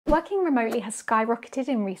Working remotely has skyrocketed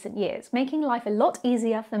in recent years, making life a lot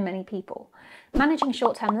easier for many people. Managing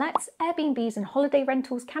short-term lets, Airbnbs and holiday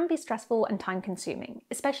rentals can be stressful and time-consuming,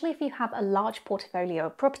 especially if you have a large portfolio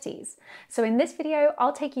of properties. So in this video,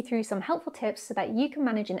 I'll take you through some helpful tips so that you can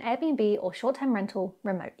manage an Airbnb or short-term rental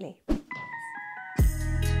remotely.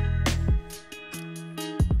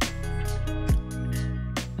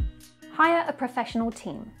 Hire a professional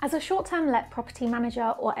team. As a short-term let property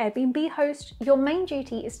manager or Airbnb host, your main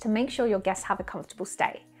duty is to make sure your guests have a comfortable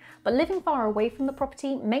stay. But living far away from the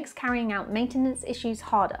property makes carrying out maintenance issues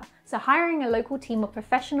harder, so hiring a local team of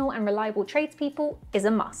professional and reliable tradespeople is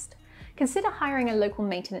a must. Consider hiring a local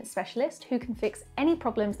maintenance specialist who can fix any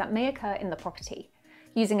problems that may occur in the property.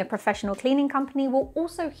 Using a professional cleaning company will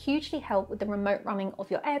also hugely help with the remote running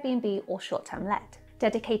of your Airbnb or short-term let.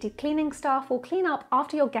 Dedicated cleaning staff will clean up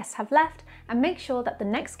after your guests have left and make sure that the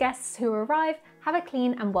next guests who arrive have a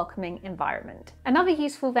clean and welcoming environment. Another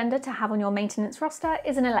useful vendor to have on your maintenance roster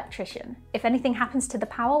is an electrician. If anything happens to the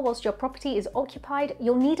power whilst your property is occupied,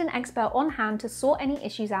 you'll need an expert on hand to sort any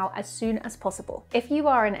issues out as soon as possible. If you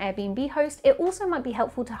are an Airbnb host, it also might be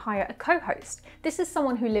helpful to hire a co-host. This is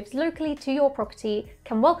someone who lives locally to your property,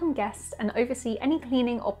 can welcome guests and oversee any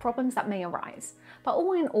cleaning or problems that may arise. But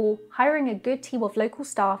all in all, hiring a good team of local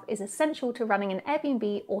staff is essential to running an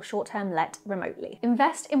Airbnb or short-term let remotely.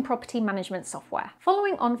 Invest in property management software.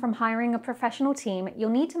 Following on from hiring a professional team, you'll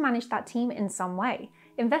need to manage that team in some way.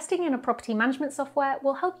 Investing in a property management software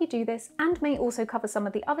will help you do this and may also cover some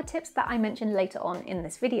of the other tips that I mentioned later on in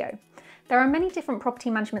this video. There are many different property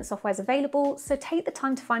management softwares available, so take the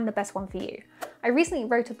time to find the best one for you. I recently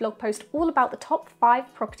wrote a blog post all about the top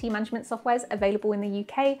 5 property management softwares available in the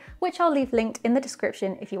UK, which I'll leave linked in the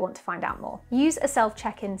description if you want to find out more. Use a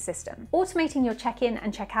self-check-in system. Automating your check-in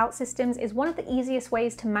and check-out systems is one of the easiest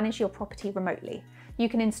ways to manage your property remotely. You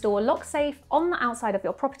can install a lock safe on the outside of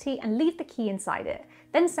your property and leave the key inside it,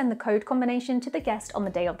 then send the code combination to the guest on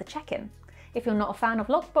the day of the check-in. If you're not a fan of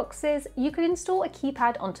lockboxes, you could install a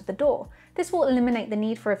keypad onto the door. This will eliminate the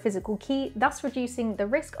need for a physical key, thus reducing the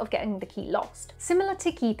risk of getting the key lost. Similar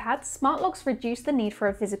to keypads, smart locks reduce the need for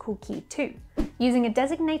a physical key too. Using a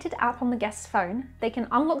designated app on the guest's phone, they can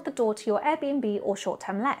unlock the door to your Airbnb or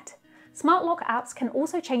short-term let. Smart lock apps can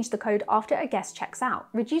also change the code after a guest checks out,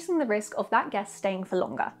 reducing the risk of that guest staying for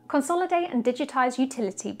longer. Consolidate and digitize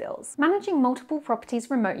utility bills. Managing multiple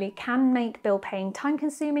properties remotely can make bill paying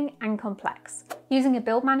time-consuming and complex. Using a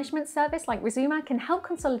bill management service like Resooma can help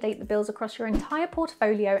consolidate the bills across your entire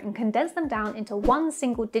portfolio and condense them down into one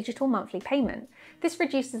single digital monthly payment. This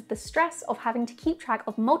reduces the stress of having to keep track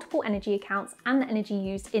of multiple energy accounts and the energy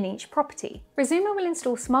used in each property. Resooma will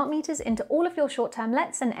install smart meters into all of your short-term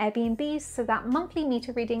lets and Airbnbs so that monthly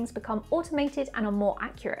meter readings become automated and are more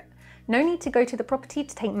accurate. No need to go to the property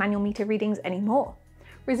to take manual meter readings anymore.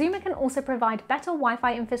 Resooma can also provide better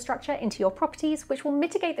Wi-Fi infrastructure into your properties, which will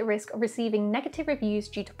mitigate the risk of receiving negative reviews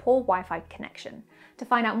due to poor Wi-Fi connection. To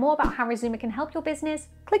find out more about how Resooma can help your business,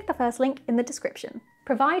 click the first link in the description.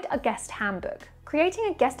 Provide a guest handbook. Creating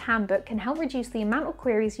a guest handbook can help reduce the amount of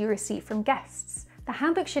queries you receive from guests. The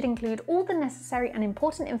handbook should include all the necessary and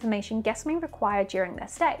important information guests may require during their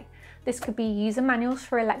stay. This could be user manuals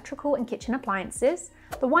for electrical and kitchen appliances,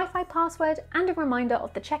 the Wi-Fi password, and a reminder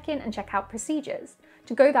of the check-in and check-out procedures.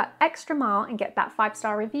 To go that extra mile and get that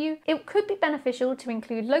 5-star review, it could be beneficial to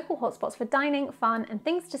include local hotspots for dining, fun, and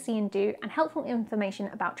things to see and do, and helpful information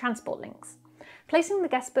about transport links. Placing the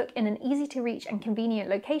guest book in an easy-to-reach and convenient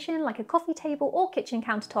location like a coffee table or kitchen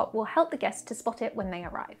countertop will help the guests to spot it when they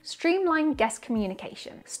arrive. Streamline guest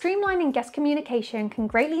communication. Streamlining guest communication can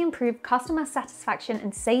greatly improve customer satisfaction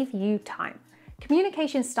and save you time.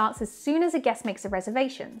 Communication starts as soon as a guest makes a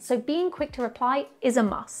reservation, so being quick to reply is a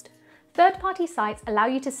must. Third-party sites allow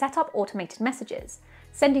you to set up automated messages.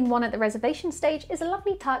 Sending one at the reservation stage is a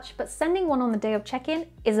lovely touch, but sending one on the day of check-in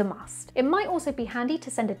is a must. It might also be handy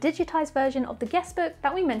to send a digitized version of the guest book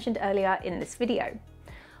that we mentioned earlier in this video.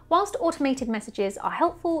 Whilst automated messages are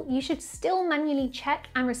helpful, you should still manually check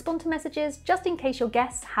and respond to messages just in case your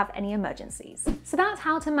guests have any emergencies. So that's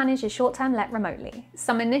how to manage a short-term let remotely.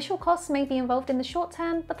 Some initial costs may be involved in the short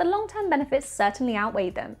term, but the long-term benefits certainly outweigh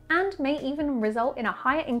them and may even result in a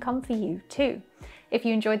higher income for you too. If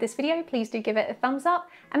you enjoyed this video, please do give it a thumbs up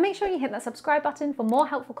and make sure you hit that subscribe button for more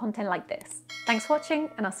helpful content like this. Thanks for watching,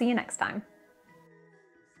 and I'll see you next time.